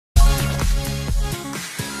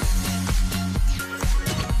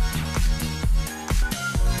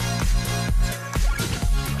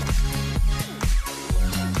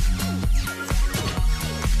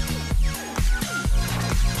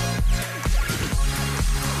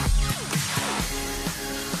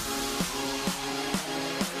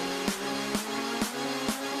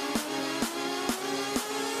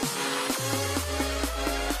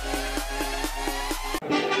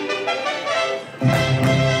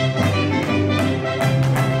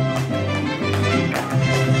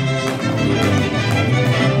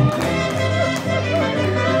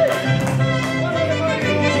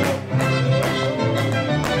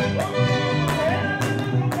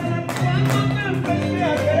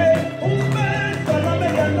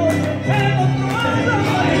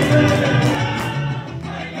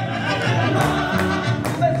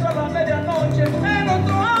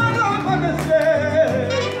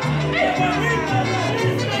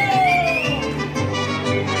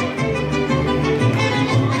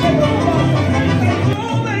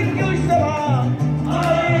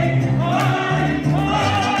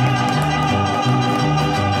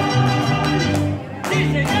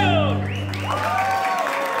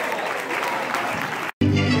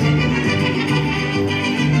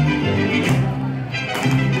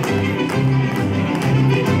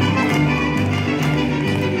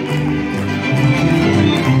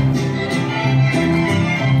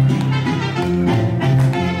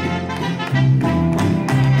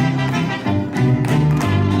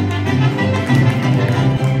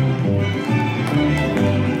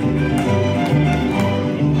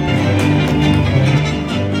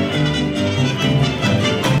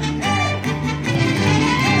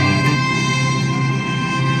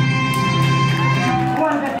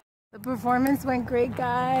Performance went great,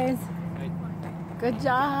 guys. Good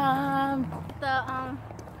job. The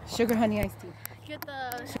sugar honey iced tea. Get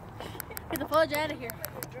the fudge out of here.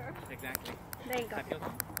 Exactly. There you go.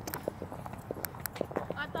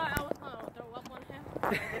 I thought I was gonna throw up on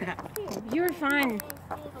him. You were fine.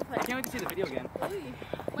 I can't wait to see the video again.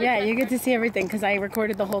 Yeah, you get to see everything because I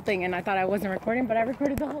recorded the whole thing and I thought I wasn't recording, but I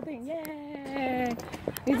recorded the whole thing. Yay!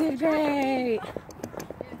 You did great.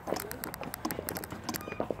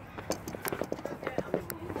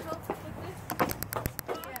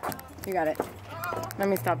 You got it. Let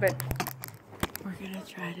me stop it. We're gonna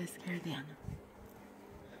try to scare Diana.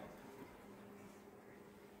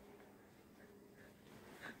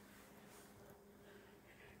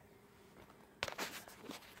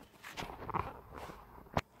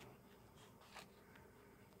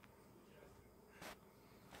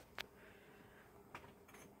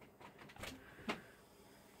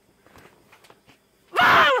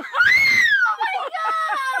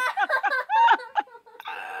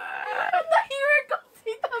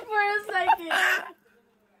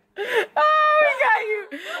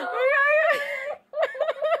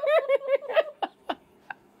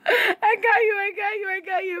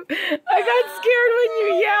 I got scared when you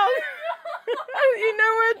yelled. You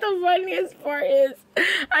know what the funniest part is?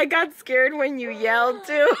 I got scared when you yelled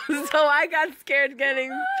too. So I got scared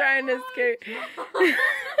trying to scare.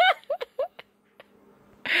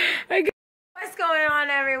 What's going on,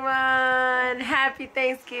 everyone? Happy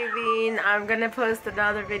Thanksgiving. I'm gonna post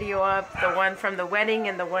another video up, the one from the wedding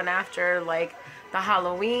and the one after, like, the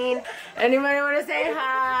Halloween. Anybody want to say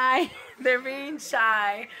hi? They're being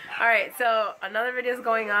shy. Alright, so another video is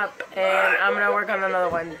going up and I'm gonna work on another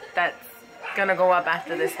one that's gonna go up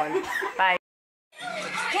after this one. Bye.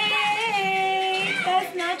 Hey,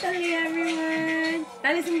 that's Natalie, everyone.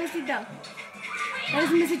 Dale un besito. Dale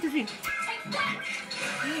un besito, sí.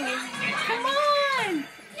 Come on.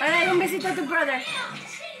 Dale un besito to brother.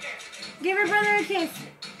 Give your brother a kiss.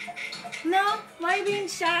 No? Why are you being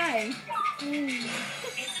shy?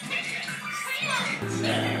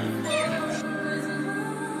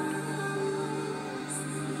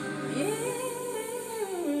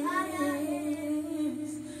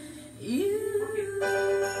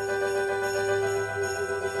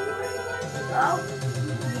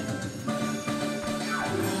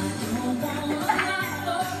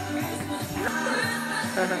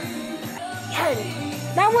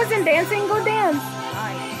 That wasn't dancing, go dance.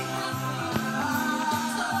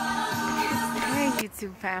 Hey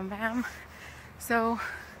YouTube FamBam. So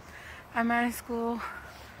I'm at a school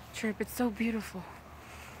trip. It's so beautiful.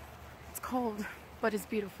 It's cold, but it's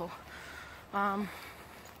beautiful.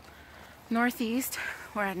 Northeast,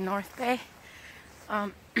 we're at North Bay.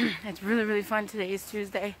 It's really fun. Today is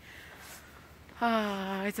Tuesday.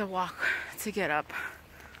 It's a walk to get up,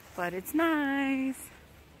 but it's nice.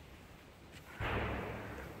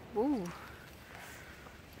 Ooh.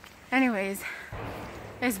 Anyways,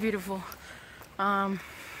 it's beautiful.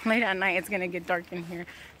 Late at night it's gonna get dark in here,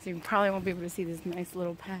 so you probably won't be able to see this nice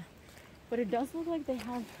little path. But it does look like they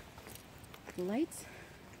have lights,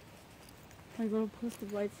 like little posts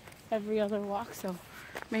of lights every other walk, so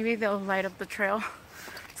maybe they'll light up the trail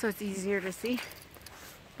so it's easier to see.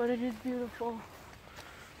 But it is beautiful.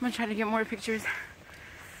 I'm gonna try to get more pictures.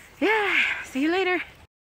 Yeah, see you later.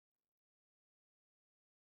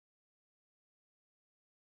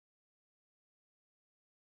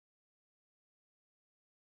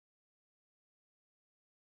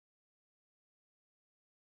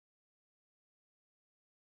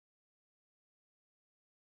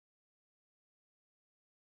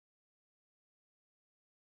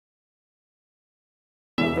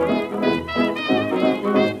 Bye.